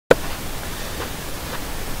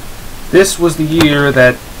This was the year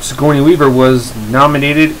that Sigourney Weaver was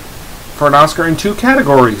nominated for an Oscar in 2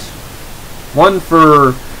 categories. One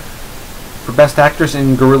for Best Actress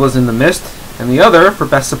in Gorillas in the Mist, and the other for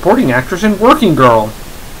Best Supporting Actress in Working Girl.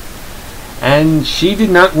 And she did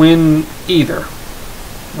not win either.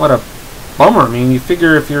 What a bummer. I mean, you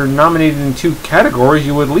figure if you're nominated in 2 categories,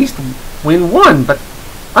 you would at least win one, but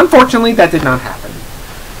unfortunately that did not happen.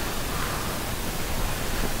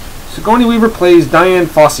 Sigourney Weaver plays Dian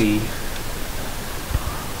Fossey,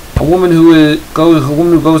 a woman who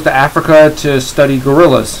goes to Africa to study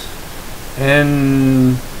gorillas.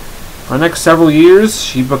 And for the next several years,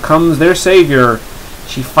 she becomes their savior.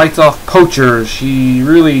 She fights off poachers. She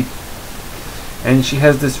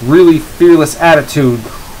has this really fearless attitude.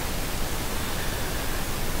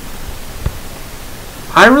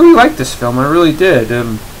 I really liked this film. I really did.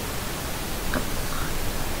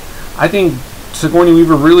 I think Sigourney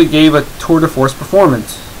Weaver really gave a tour de force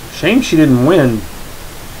performance. Shame she didn't win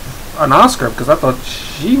an Oscar, because I thought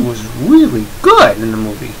she was really good in the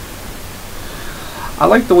movie. I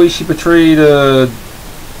like the way she portrayed Dian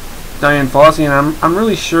Fossey, and I'm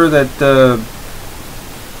really sure that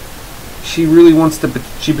she really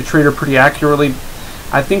she portrayed her pretty accurately.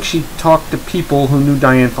 I think she talked to people who knew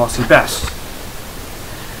Dian Fossey best.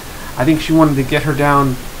 I think she wanted to get her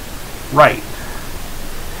down right.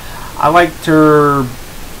 I liked her.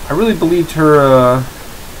 I really believed her.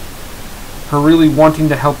 Her really wanting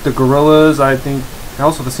to help the gorillas. I think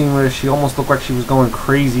also the scene where she almost looked like she was going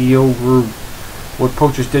crazy over what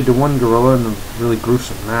poachers did to one gorilla in a really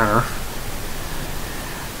gruesome manner.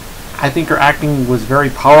 I think her acting was very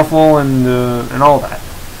powerful and all that.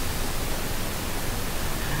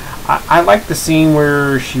 I like the scene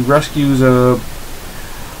where she rescues a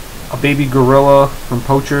baby gorilla from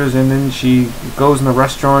poachers, and then she goes in the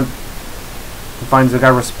restaurant and finds the guy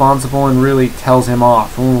responsible and really tells him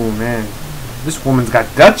off. Ooh, man, this woman's got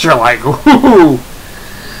guts. You're like, ooh.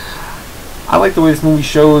 I like the way this movie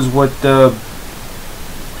shows what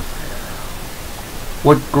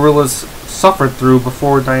gorillas suffered through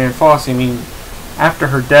before Dian Fossey. I mean, after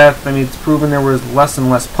her death, I mean, it's proven there was less and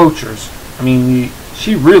less poachers. I mean,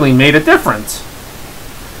 she really made a difference.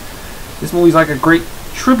 This movie's like a great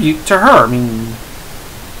tribute to her. I mean,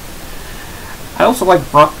 I also like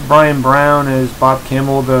Brian Brown as Bob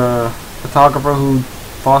Kimball, the photographer who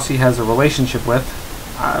Fossey has a relationship with.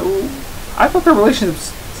 I thought their relationship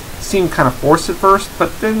seemed kind of forced at first,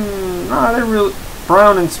 but then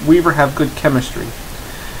Brown and Weaver have good chemistry.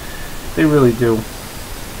 They really do.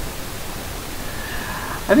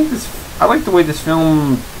 I like the way this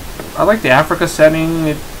film. I like the Africa setting.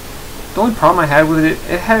 The only problem I had with it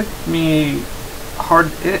had me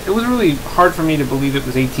hard. It was really hard for me to believe it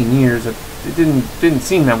was 18 years. It didn't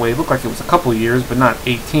seem that way. It looked like it was a couple years, but not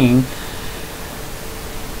 18,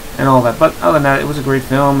 and all that. But other than that, it was a great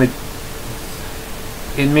film. It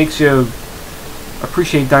makes you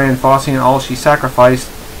appreciate Dian Fossey and all she sacrificed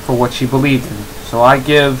for what she believed in. So I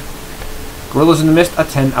give Gorillas in the Mist a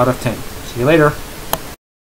 10 out of 10. See you later.